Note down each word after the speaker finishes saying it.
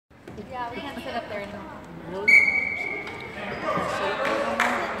Yeah, we can't sit up there anymore. No, we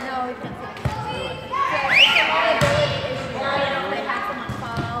can't sit up there. So it's a liability issue. They had someone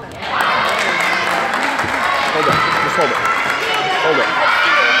fall. Hold it. Just hold it. Hold it.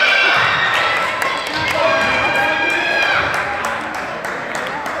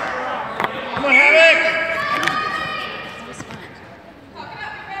 Come on, Havoc!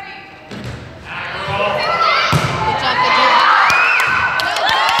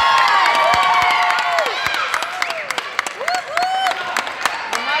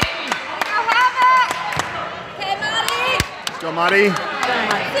 Go, Marty.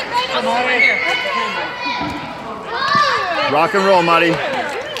 Rock and roll, Marty.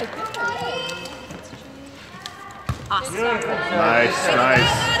 Awesome. Nice,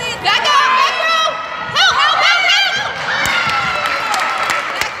 nice. Back up, back row! Help, help, help, help!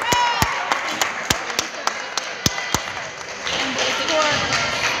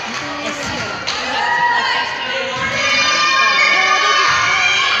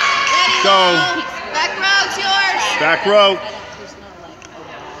 Go. Back row's yours. Back row.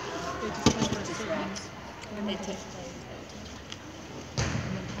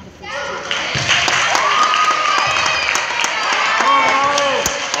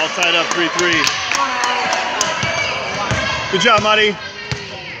 All tied up, 3-3. Good job, Marty.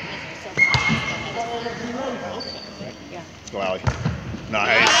 Go, Allie.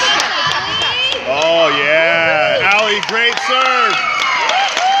 Nice. Oh, yeah. Allie, great serve.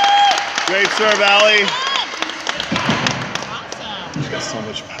 Great serve, Allie. She's got so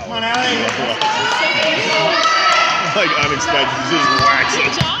much power. Come on, Allie. Like unexpected. She's just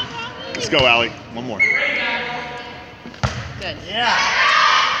waxing. Let's go, Allie. One more. Good. Yeah.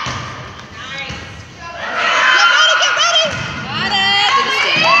 Get ready, get ready. Got it.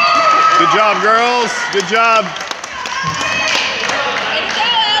 Good job, girls. Good job. Way to go,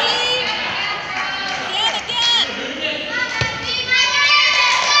 Ellie. Again, again.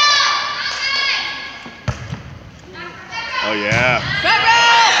 Oh, yeah. Front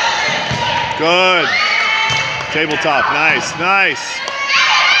row. Good. Tabletop. Nice, nice.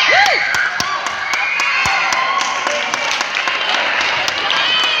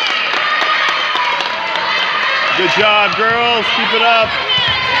 Good job, girls. Keep it up.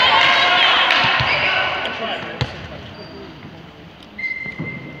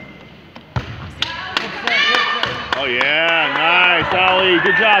 Oh, yeah. Nice, Allie.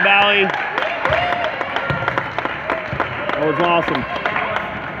 Good job, Allie. That was awesome.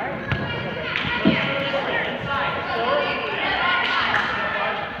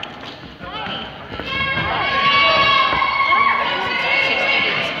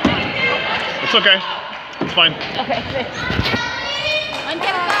 It's okay. It's fine. Okay, thanks. I'm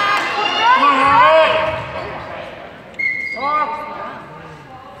getting back.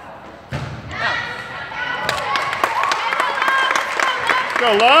 Go,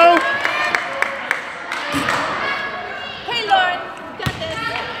 low. Hey, Lauren. You got this.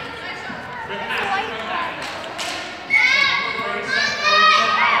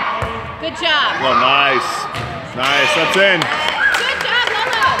 Good job. Oh, nice. Nice. That's in. Good job,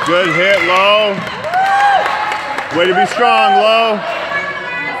 Lolo. Good hit, low. Way to be strong, low.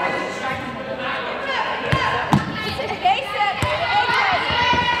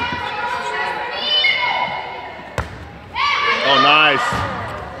 Oh, nice.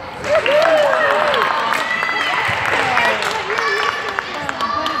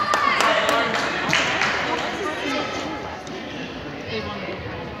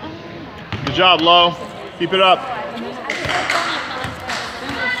 Good job, low. Keep it up.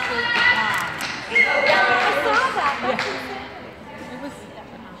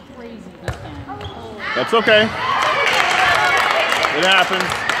 That's okay. It happens.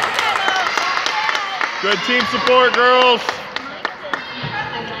 Good team support, girls.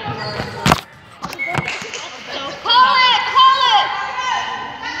 Call it, call it.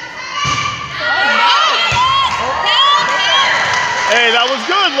 Hey, that was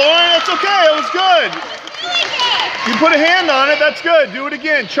good, Lauren. That's okay. It was good. You put a hand on it. That's good. Do it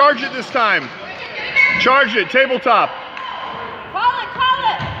again. Charge it this time. Charge it. Tabletop. Call it, call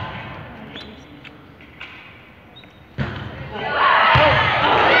it.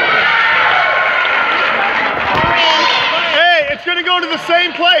 Hey, it's going to go to the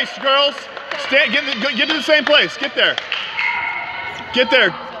same place, girls. Get to the same place. Get there. Get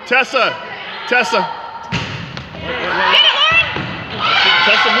there. Tessa. Tessa. Get it, Lauren.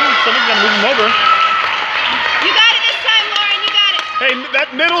 Tessa, move. Someone's going to move him over. You got it this time, Lauren. You got it. Hey,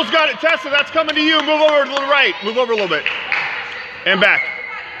 that middle's got it. Tessa, that's coming to you. Move over a little right. Move over a little bit. And back.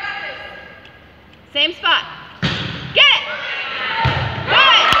 Same spot. Get it.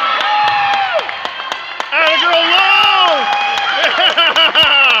 Good.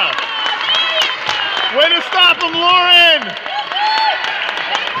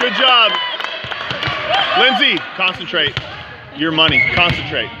 Chloe, concentrate. Your money,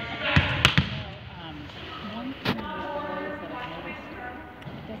 concentrate.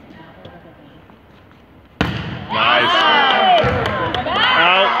 Nice.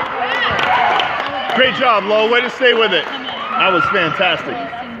 Out. Great job, Lo. Way to stay with it. That was fantastic.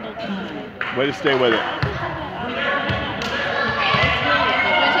 Way to stay with it.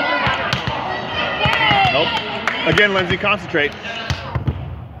 Nope. Again, Lindsay, concentrate.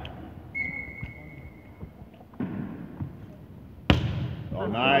 Oh,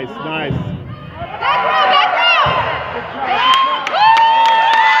 nice, nice.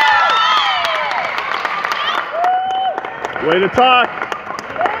 Way to talk.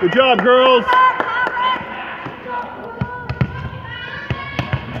 Good job, girls.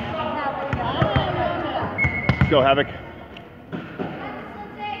 Let's go, Havoc.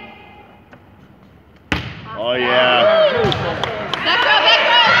 Oh, yeah.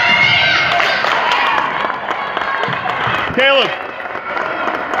 Caleb.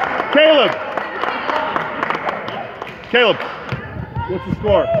 Caleb. Caleb. What's the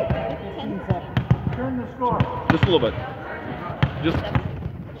score? Turn the score. Just a little bit. Just.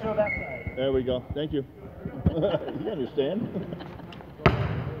 Show that side. There we go. Thank you. You understand?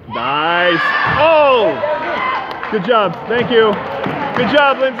 Nice. Oh! Good job. Thank you. Good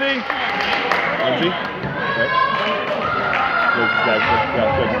job, Lindsay. Lindsay?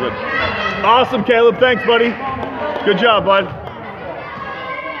 Right. Good. Awesome, Caleb. Thanks, buddy. Good job, bud.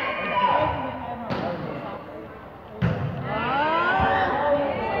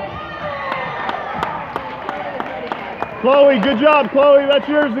 Chloe, good job, Chloe. That's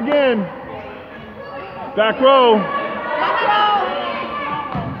yours again. Back row.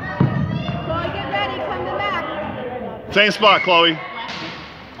 Chloe, get ready. Come to back. Same spot, Chloe.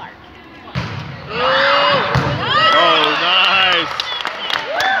 Oh, nice.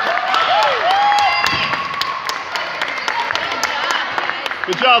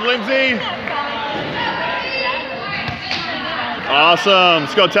 Good job, Lindsay. Awesome.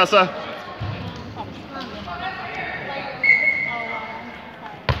 Let's go, Tessa.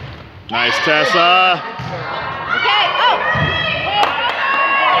 Nice, Tessa. Okay, oh!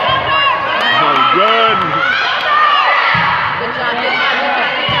 Oh, good. Good job, good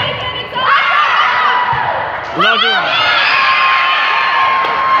job, good job. We're not doing...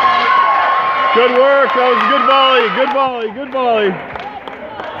 Good work. That was a good volley. Good volley. Good volley.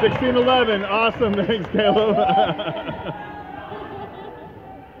 16-11. Awesome. Thanks, Caleb.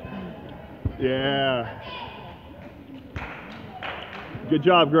 Yeah. Good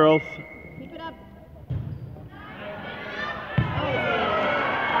job, girls. Keep it up.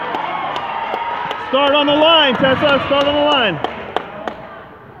 Start on the line, Tessa. Start on the line.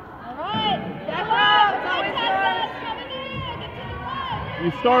 All right. Back row. It's always yours. Coming in. Get to the line.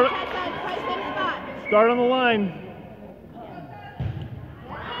 You start. Tessa, try same spot. Start on the line.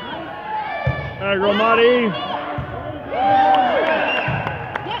 All right, girl, Marty.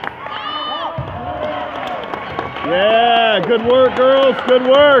 Yeah, good work, girls. Good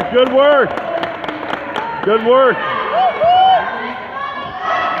work. Good work. Good work.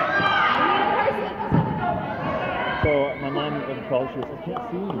 So my mom called. She goes, I can't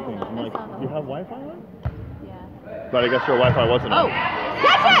see anything. I'm like, do you have Wi-Fi on? Yeah. But I guess her Wi-Fi wasn't on. Oh,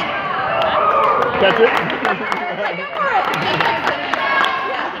 catch it! Catch it.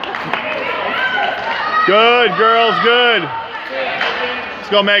 Good, girls. Good. Let's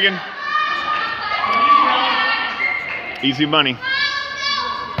go, Megan. Easy money.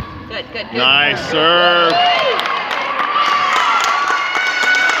 Good, good, good. Nice serve.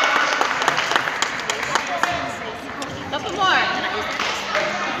 Couple more.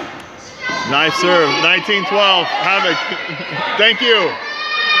 Nice serve. 19-12. Havoc. Thank you.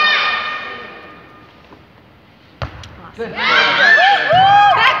 Good.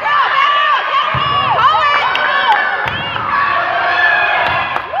 Back row, forward.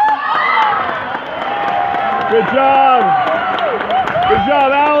 Good job. Good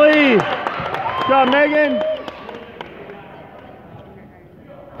job, Allie. Good job, Megan.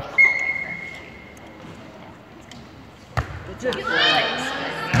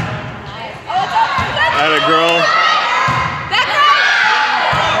 Atta girl. Back row.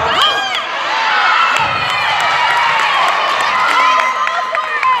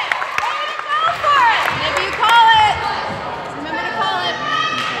 Go for it. Maybe you call it. Remember to call it.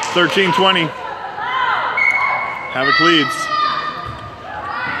 13-20. Havoc leads.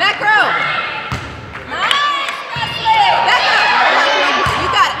 Back row. Nice, Presley. Back row. You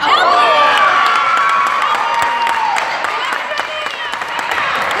got it. Oh.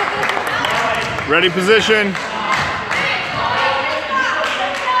 Ready position.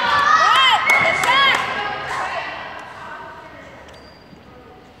 Right. Get back.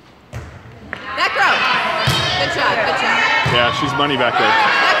 Good job, good job. Yeah, she's money back there.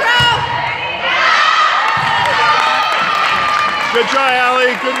 Back row. Good try,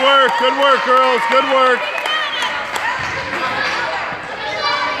 Allie. Good work, girls. Good work.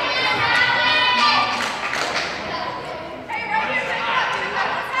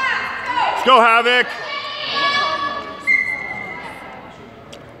 Let's go, Havoc.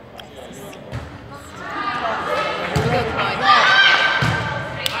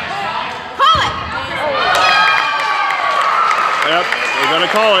 Yep, we're gonna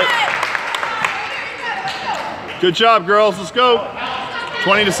call it. Good job, girls. Let's go.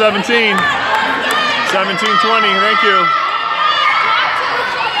 20 to 17. 17-20. Thank you.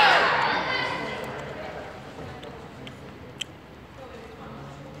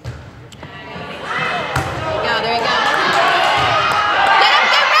 There you go. Get up,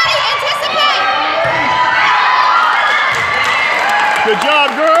 get ready, anticipate. Good job,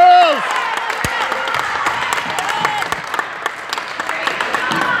 girls.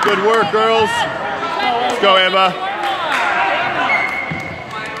 Good work, girls. Let's go, Emma.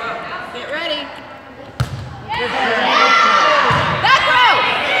 Get ready. Back row.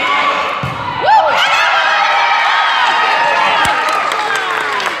 Woo!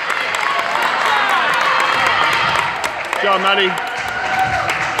 Good job, Maddie.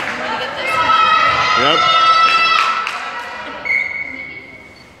 Yep.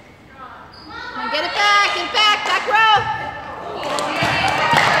 Get it back, back row.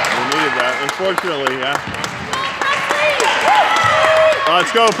 We needed that, unfortunately, yeah.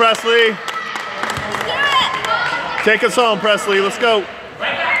 Let's go, Presley. Take us home, Presley. Let's go.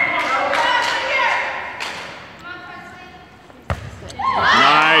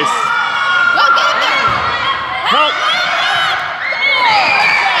 Nice. Go get it there. Help.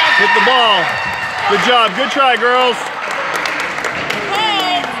 Hit the ball. Good job. Good try, girls.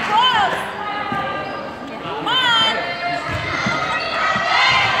 Hey, it's close. Come on.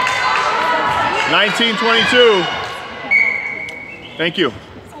 19-22. Thank you.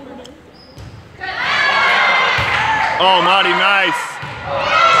 Oh, Marty, nice.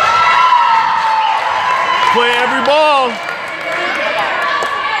 Play every ball.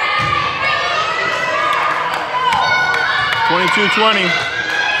 (22-20).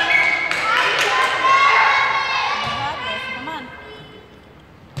 Come on.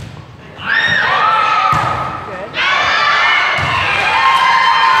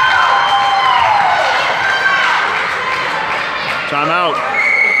 Timeout.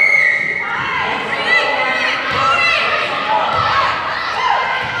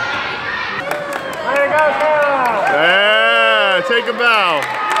 Yeah, take a bow.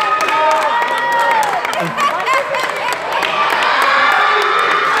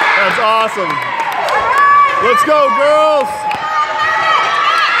 That's awesome. Let's go, girls.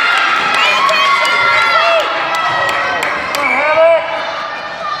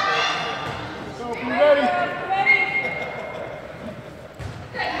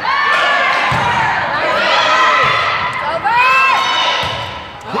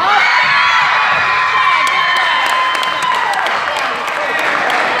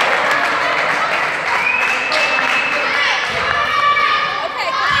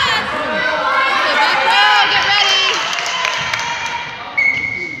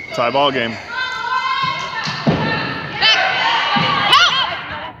 Tie ball game. Good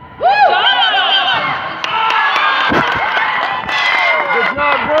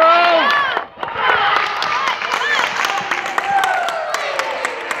job, girls.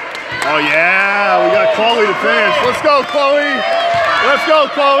 Oh yeah, we got Chloe to finish. Let's go, Chloe. Let's go,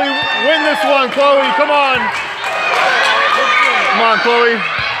 Chloe. Win this one, Chloe. Come on. Come on, Chloe.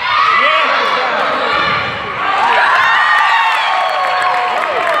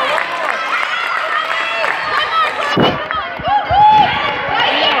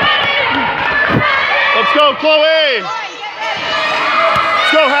 Let's go, Chloe!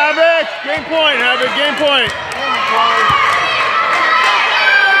 Let's go, Havoc! Game point, Havoc, game point.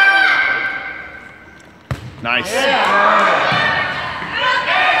 Nice.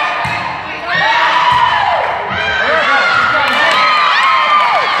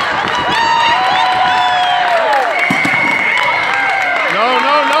 No,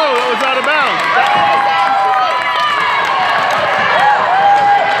 that was out of bounds.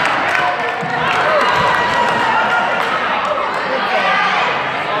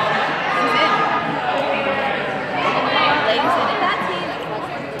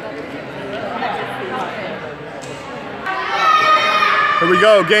 Here we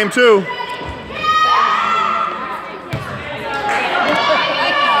go, game 2.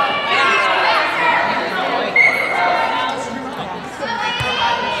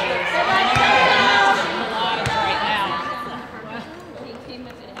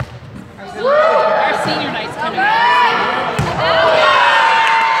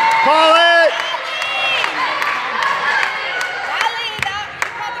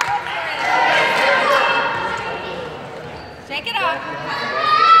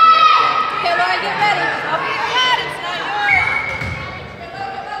 Okay, Lauren, get ready. Over your head, it's not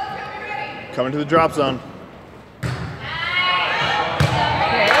yours. Coming to the drop zone.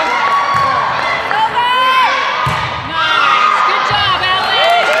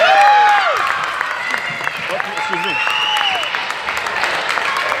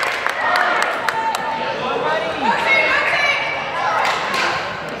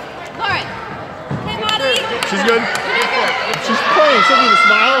 She's good. She's playing. She'll need a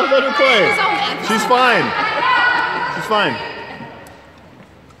smile. Let her play. She's fine. She's fine.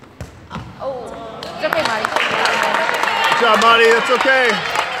 Oh, it's okay, Marty. Good job, Marty. That's okay.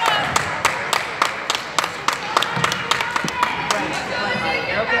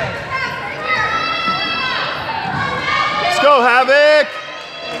 Let's go, Havoc.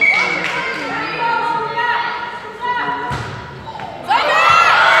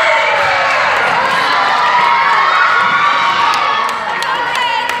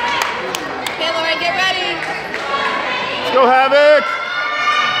 Go Havoc!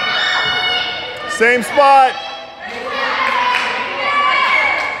 Same spot.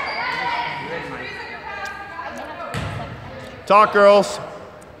 Talk, girls.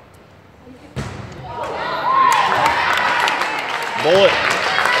 Bullet.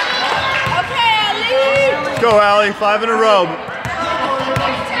 Okay, Ali. Let's go, Allie. 5 in a row.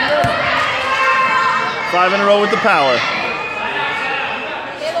 5 in a row with the power.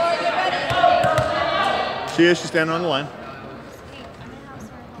 Okay, Laura, get ready. She is. She's standing on the line.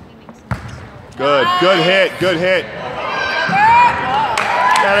 Good, good hit, good hit.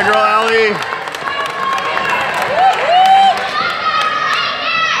 Got a girl, Allie.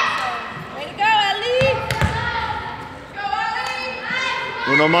 Way to go, Allie. Go,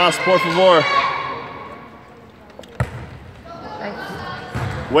 Allie. Uno más, por favor.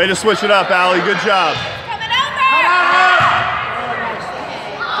 Way to switch it up, Allie. Good job. Coming over.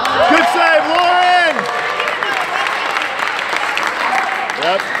 Good save, Lauren.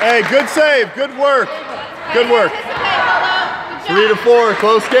 Yep. Hey, good save. Good work. Good work. 3 to 4.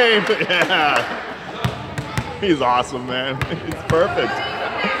 Close game. Yeah. He's awesome, man. It's perfect.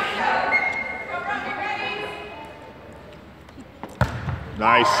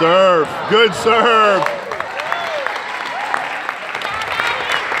 Nice serve. Good serve.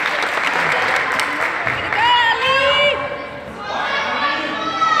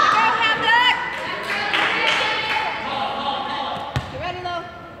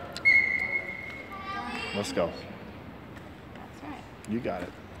 Let's go. You got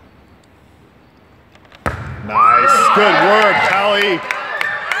it. Nice. Good work, Allie.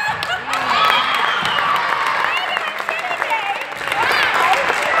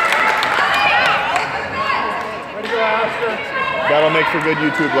 That'll make for good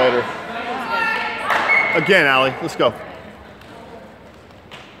YouTube later. Again, Allie. Let's go.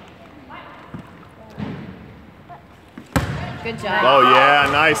 Good job. Oh, yeah.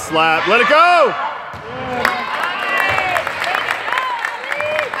 Nice slap. Let it go.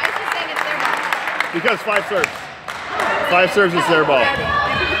 Because 5 serves. 5 serves is their ball.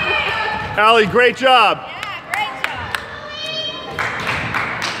 Allie, great job. Yeah, great job.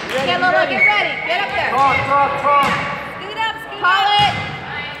 Okay, Lola, get ready. Get up there. Talk. Scoot up, scoot Call it.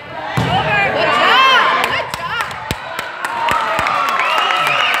 Over. Good job. Good job.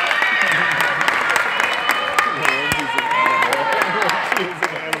 She's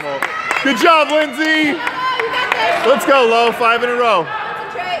an animal. Good job, Lindsay. Oh, you got this. Let's go, Lo. 5 in a row.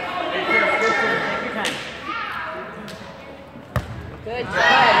 Concentrate. Good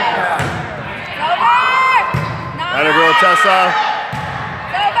job. Over. Nice. Atta girl, Tessa.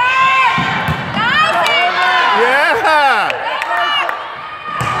 Over. Nice. Yeah.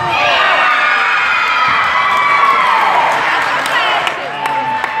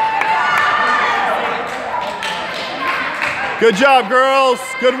 Good job, girls.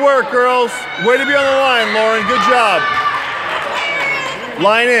 Good work, girls. Way to be on the line, Lauren. Good job.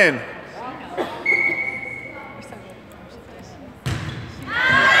 Line in.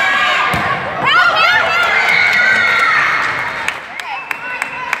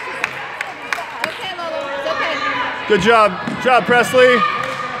 Good job. Good job, Presley.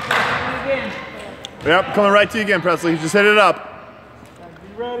 Yep, coming right to you again, Presley. Just hit it up. Be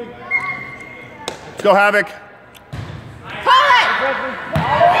ready. Let's go, Havoc. Call it!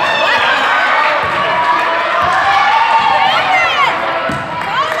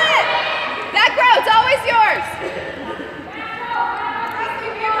 Call it! Back row, it's always yours.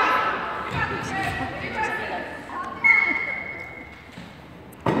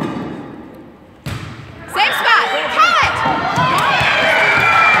 Same spot. Call it!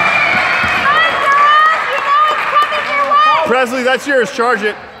 Leslie, that's yours. Charge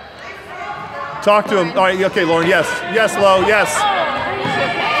it. Talk to him. All right, okay, Lauren. Yes. Yes, Lo. Yes.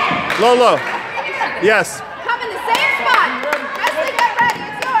 Low, low. Yes. Come in the same spot. Leslie, get ready.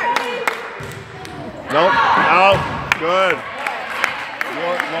 It's yours. Nope. Out. Good.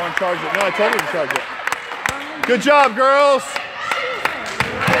 Lauren, charge it. No, I told you to charge it. Good job, girls.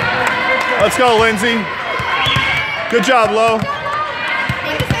 Let's go, Lindsay. Good job, Lo.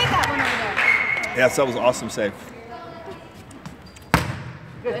 Yes, that was an awesome save.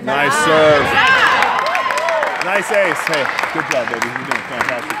 Nice serve. Nice ace. Hey, good job, baby. You're doing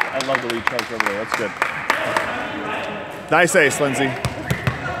fantastic. I love the lead charge over there. That's good. Nice ace, Lindsay.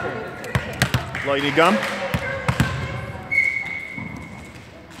 Lo, you need gum?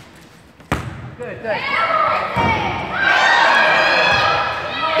 Good.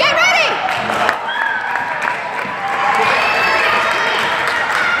 Get ready.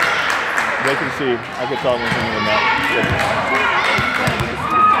 They can see. I could tell them something in that.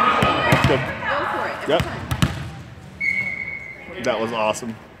 That's good. Go for it. Yep. That was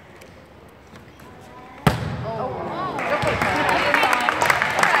awesome.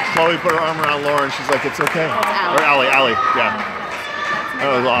 Chloe put her arm around Lauren. She's like, it's okay. Or Allie, yeah. That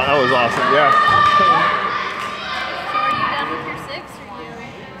was awesome, yeah. So are you done with your 6 or you?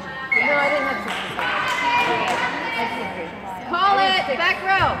 No, I didn't have to. Call it. Back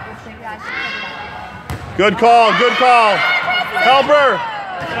row. Good call, good call. Help her.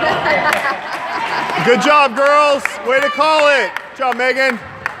 Good job, girls. Way to call it. Good job, Megan.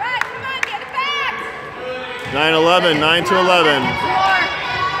 Right, come on, get it back. 9-11, 9-11.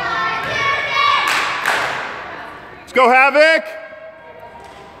 Let's go, Havoc.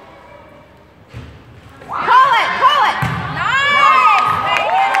 Call it, call it.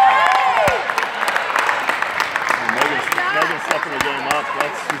 Nice. Megan's stepping the game up.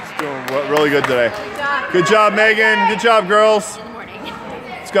 She's doing really good today. Good job, Megan. Good job, girls.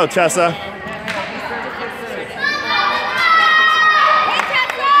 Let's go, Tessa.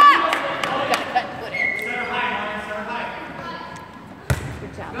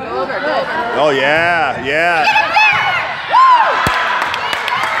 Oh, yeah, yeah.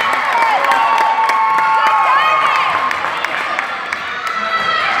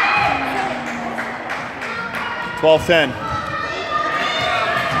 12-10.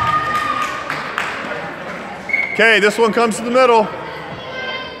 Okay, this one comes to the middle.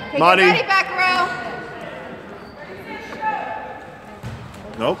 Okay, Marty. get ready, back row.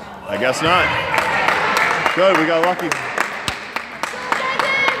 Nope, I guess not. Good, we got lucky.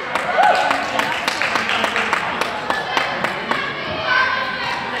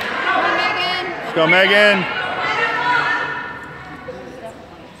 Let's go, Megan.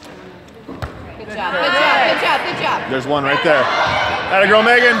 Good job, good job, good job, good job. There's one right there. Atta girl,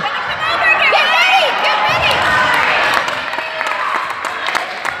 Megan. Get ready, get ready.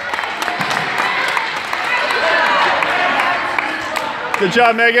 Good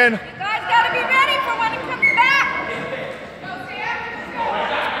job, Megan. You guys gotta be ready for when it comes back.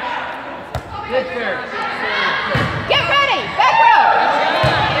 Good serve. Get ready, back row.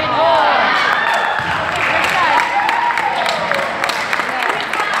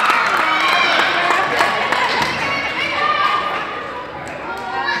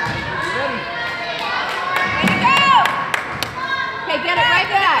 Get it right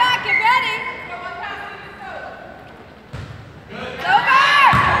back. Get ready. It's over.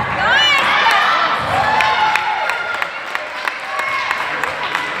 Nice.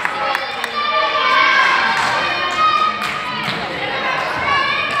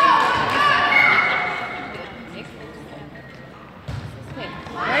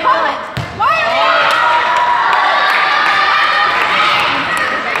 Call it.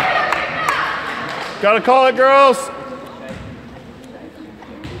 Gotta call it, girls.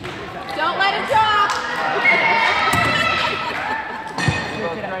 Don't let it drop.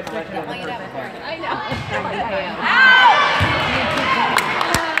 I know.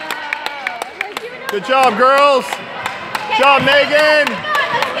 Good job, girls. Good job, Megan.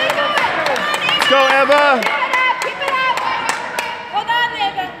 Let's go, Eva. Keep it up. Hold on,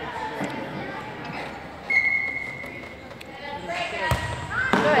 Eva.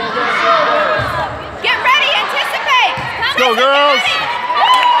 Get ready, anticipate. Let's go, girls.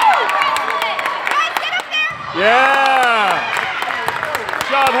 Guys, get up there. Yeah. Good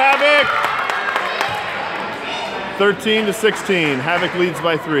job, Havoc. 13-16. Havoc leads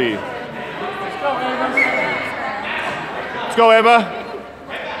by 3. Let's go, Eva.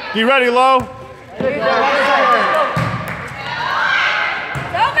 Be ready, Lo. It's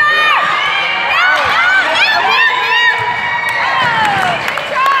over.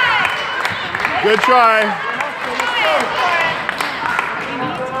 Good try.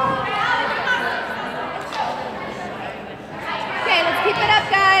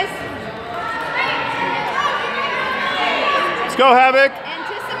 Let's go, Havoc.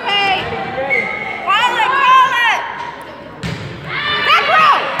 Anticipate. Call it, call it. Back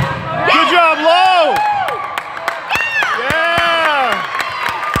row. Good job, low. Yeah.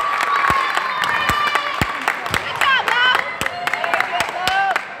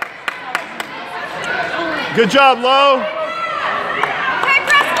 Good job, Good job, Lo. low. Okay,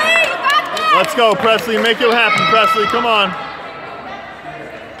 Presley, you got this. Let's go, Presley. Make it happen, Presley. Come on.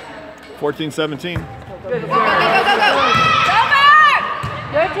 14-17. Go, go, go, go, go. Gilbert!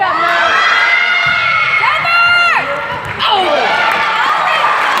 Good job, Lo. Gilbert! Oh!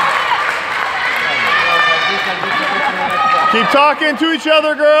 Keep talking to each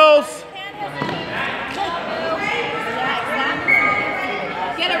other, girls.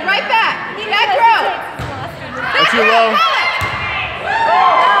 Get it right back. Back row. That's you, Lo.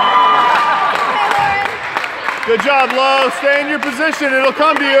 Good job, Lo. Stay in your position. It'll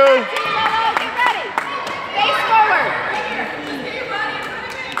come to you. Get ready. Face forward.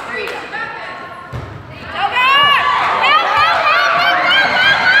 There you go. Gilbert! Help, help, help, help, help,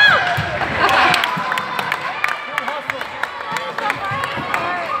 help.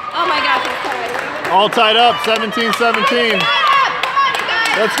 Oh my gosh, that's tight. All tied up, 17-17. Come on, you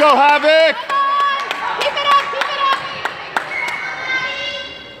guys. Let's go, Havoc. Keep it up, keep it up.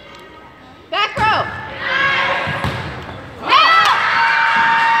 Back row.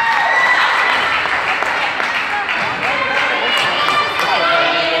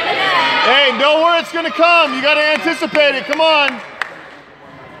 Hey, know where it's going to come. You got to anticipate it. Come on.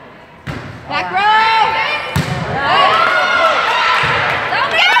 Back row.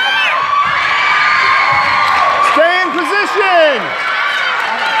 Stay in position.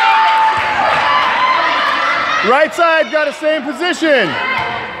 Right side got to stay in position.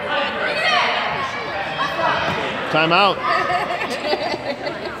 Timeout.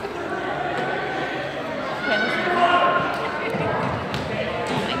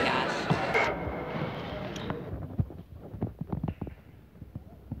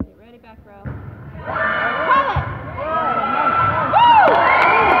 Back row.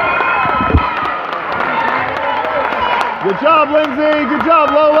 Good job, Lindsay. Good job,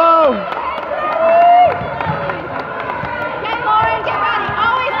 Lolo. Okay, Lauren, get ready.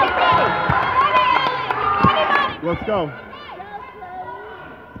 Always get ready. Ready. Let's go.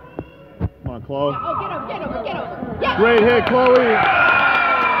 Come on, Chloe. Oh, get over, get over, get over. Yeah. Great hit, Chloe.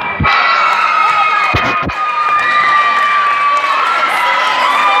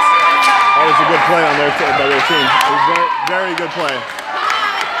 That was a good play on their by their team. It was very good play.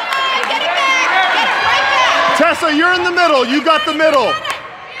 Get it back. Get it right back. Tessa, you're in the middle. You got the middle.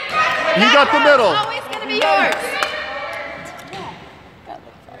 You got the middle. Always going to be yours.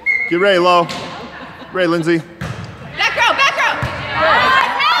 Get ready, Lo. Ready, Lindsay. Back row, back row.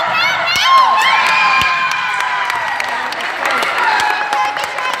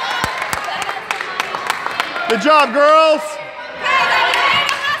 Good job, girls.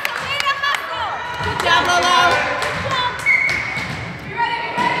 Good job, Lolo.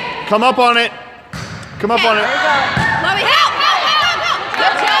 Come up on it. Come up on it. Chloe, help, help, help, help.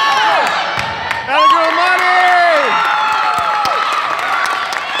 Good job. Atta girl, Monty.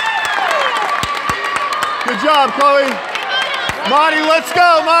 Good job, Chloe. Monty, let's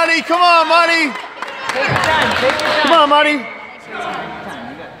go, Monty. Come on, Monty. Take your time, take your time. Come on, Monty.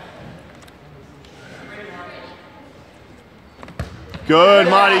 Good,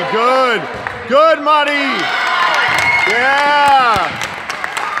 Marty, good. Good, Marty. Yeah.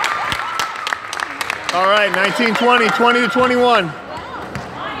 All right, 19-20, 20-21.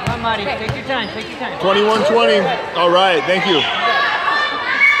 Come on, Marty, take your time, take your time. 21-20. All right, thank you.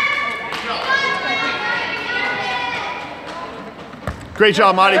 Great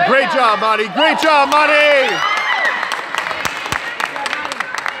job, Marty. Great job, Marty. Great job, Marty.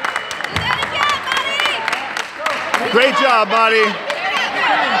 Great job, Marty.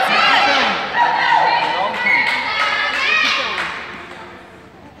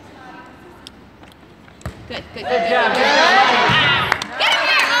 Good, good, Good job, good job. Get him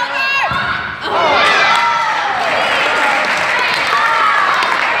there, Oliver! Oh.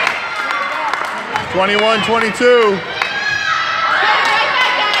 21-22.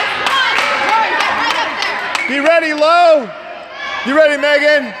 Be ready, Lo. You ready,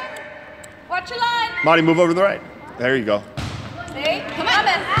 Megan? Watch your line. Marty, move over to the right. There you go. See? Come on.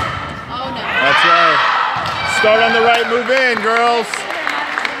 Oh, no. That's right. Start on the right, move in, girls.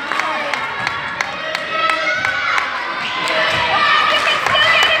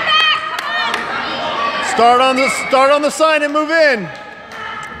 Start on the sign and move in.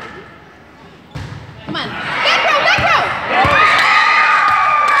 Come on. Back row, back row.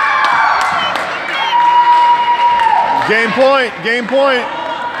 Game point, game point.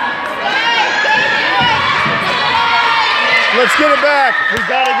 Let's get it back. We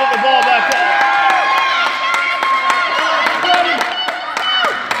gotta get the ball back up.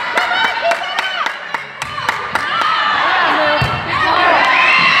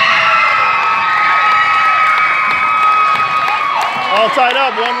 All tied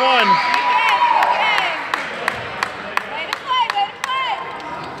up, 1-1.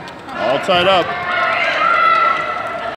 All tied up.